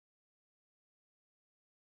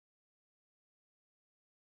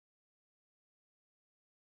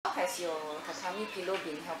How has your tatami pillow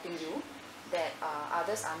been helping you that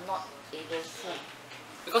others are not able to?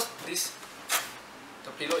 Because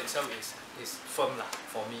the pillow itself is firm lah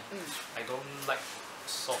for me. I don't like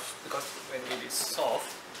soft because when it is soft,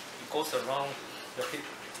 it goes around your head.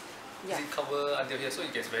 Yeah. It cover until here, so it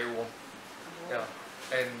gets very warm. Yeah,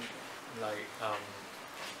 and like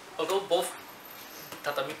although both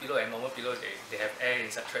tatami pillow and normal pillow they have air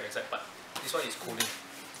inside, trap inside, but this one is cooling.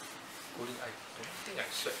 I don't think I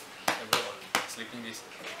sweat ever on sleeping this.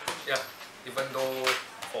 Yeah, even though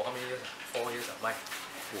for how many years? 4 years mine.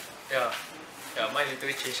 Yeah, mine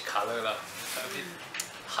literally changed color lah. A bit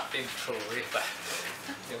hard thing to throw away, but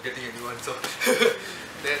I'm getting a new one. So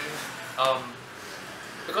then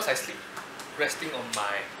because I sleep resting on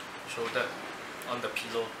my shoulder on the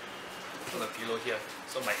pillow here,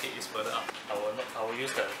 so my head is further up. I will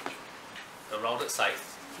use the rounded side.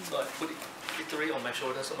 So I put it literally on my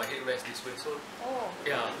shoulder, so my head rests this way. So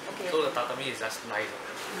yeah, okay. So the tatami is just nice.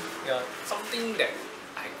 Yeah, something that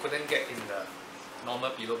I couldn't get in the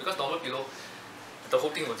normal pillow, because normal pillow the whole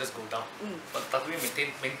thing will just go down. But tatami I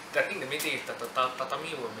think the main thing is that the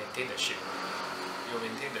tatami will maintain the shape. It will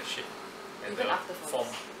maintain the shape and even the after form.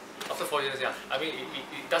 After 4 years, yeah. I mean,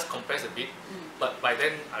 it does compress a bit, but by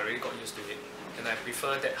then I already got used to it, and I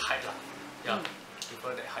prefer that height lah. Yeah,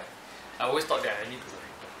 prefer that height. I always thought that I need to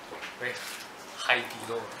very high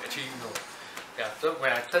pillow. Actually, no. Yeah. So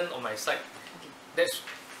when I turn on my side, that's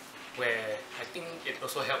where I think it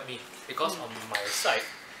also helped me, because on my side,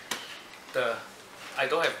 I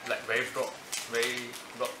don't have like very broad.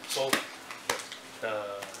 So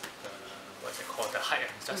the what's it called? The height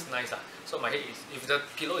is just nice. So my head is, if the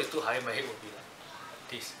pillow is too high, my head will be like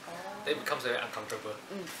this. Then it becomes very uncomfortable.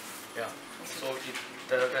 Yeah. So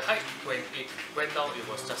the height, when it went down, it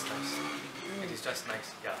was just nice. It is just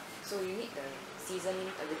nice. Yeah. So you need the seasoning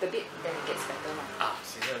a little bit, then it gets better now.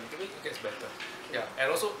 Season a little bit, it gets better. Yeah.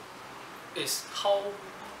 And also, is how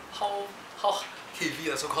heavy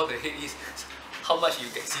the so-called the head is, how much you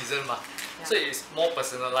get seasoned ma. So it's more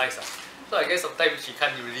personalized. So I guess sometimes she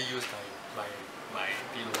can't really use my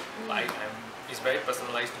pillow, but it's very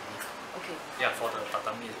personalized to me. Okay. Yeah, for the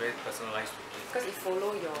tatami, it's very personalized to me. Because it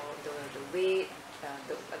follow the weight, the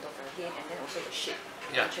head, and then also the shape.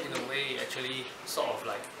 Yeah, in a way, actually sort of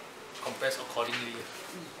like compress accordingly.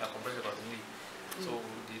 Yeah, compress accordingly. So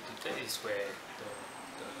that is where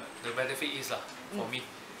the benefit is for me.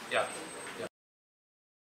 Yeah.